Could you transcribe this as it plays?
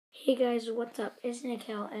Hey guys, what's up? It's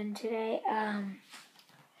Nikhil, and today I'm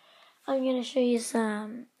gonna show you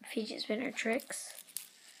some fidget spinner tricks.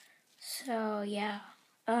 So yeah,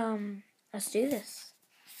 let's do this.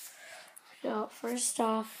 So first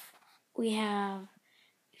off, we have,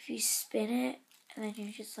 if you spin it and then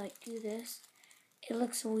you just like do this, it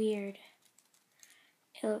looks weird.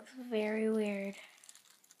 It looks very weird.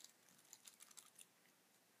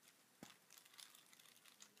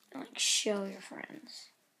 Like, show your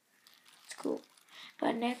friends. It's cool.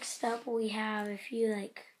 But next up we have, if you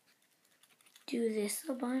like do this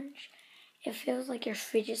a bunch, it feels like your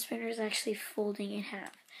fidget spinner is actually folding in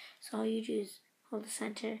half. So all you do is hold the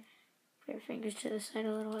center, put your fingers to the side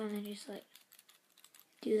a little, and then just like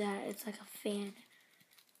do that. It's like a fan.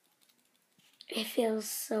 It feels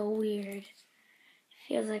so weird. It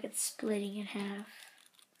feels like it's splitting in half.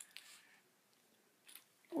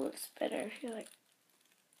 It looks better if you like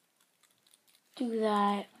do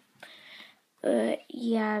that. But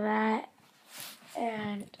yeah, that,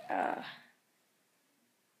 and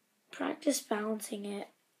practice balancing it.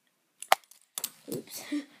 Oops.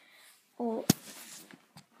 Well,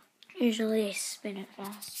 usually I spin it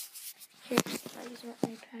fast. Here, I use my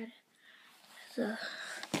iPad. So,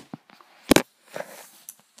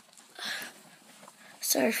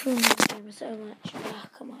 sorry for moving the camera so much.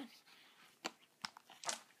 Come on.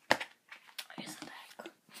 I guess back.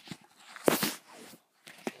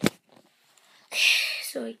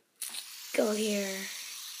 So I go here,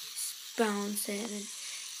 balance it, and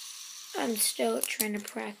I'm still trying to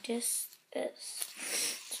practice this.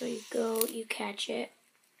 So you go, you catch it,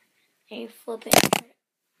 and you flip it.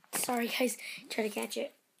 Sorry guys, try to catch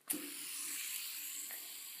it.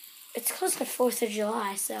 It's close to 4th of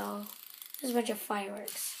July, so there's a bunch of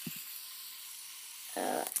fireworks.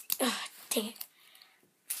 Dang it.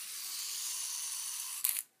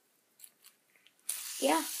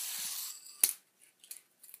 Yeah.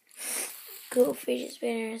 Cool fidget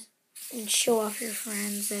spinners, and show off your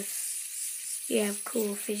friends if you have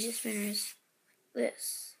cool fidget spinners.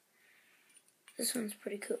 This one's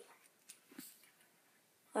pretty cool.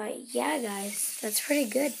 Yeah, guys, that's pretty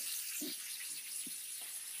good.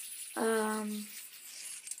 And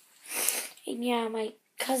yeah, my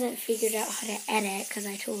cousin figured out how to edit because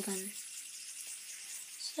I told him.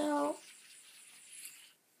 So,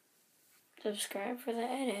 subscribe for the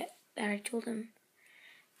edit that I told him.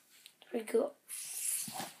 It's pretty cool.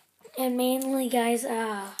 And mainly, guys,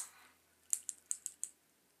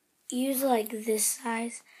 use like this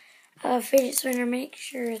size fidget spinner. Make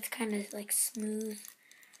sure it's kind of like smooth.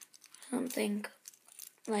 Something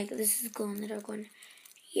like this is glow in the dark one.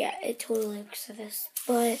 Yeah, it totally works for this.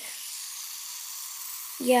 But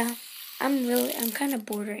yeah, I'm kind of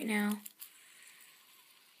bored right now.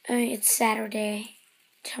 I mean, it's Saturday.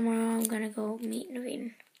 Tomorrow I'm gonna go meet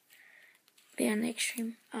Naveen. Be on the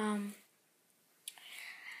extreme.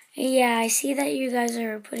 Yeah, I see that you guys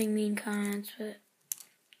are putting mean comments, but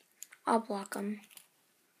I'll block them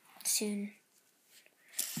soon.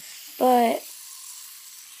 But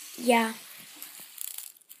yeah,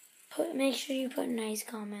 make sure you put nice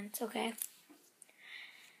comments, okay?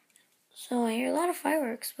 So I hear a lot of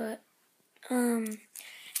fireworks, but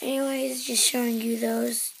anyways, just showing you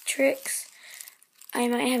those tricks. I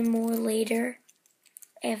might have more later.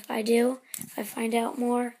 If I find out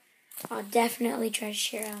more, I'll definitely try to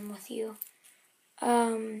share them with you.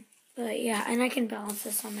 But yeah, and I can balance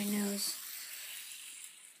this on my nose.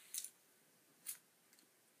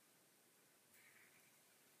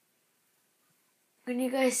 When you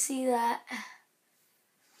guys see that,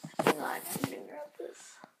 hang on, I'm gonna grab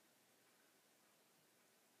this.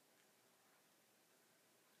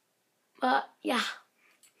 But yeah.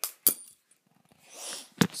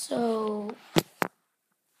 So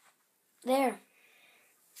there.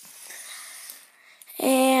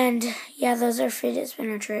 And yeah, those are fidget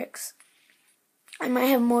spinner tricks. I might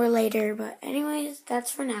have more later, but anyways, that's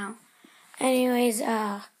for now. Anyways,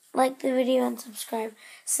 like the video and subscribe.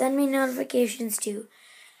 Send me notifications too.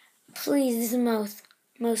 Please, this is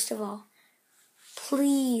most of all.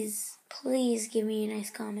 Please give me a nice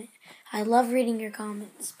comment. I love reading your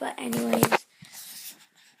comments. But anyways,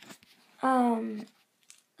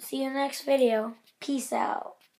 see you in the next video. Peace out.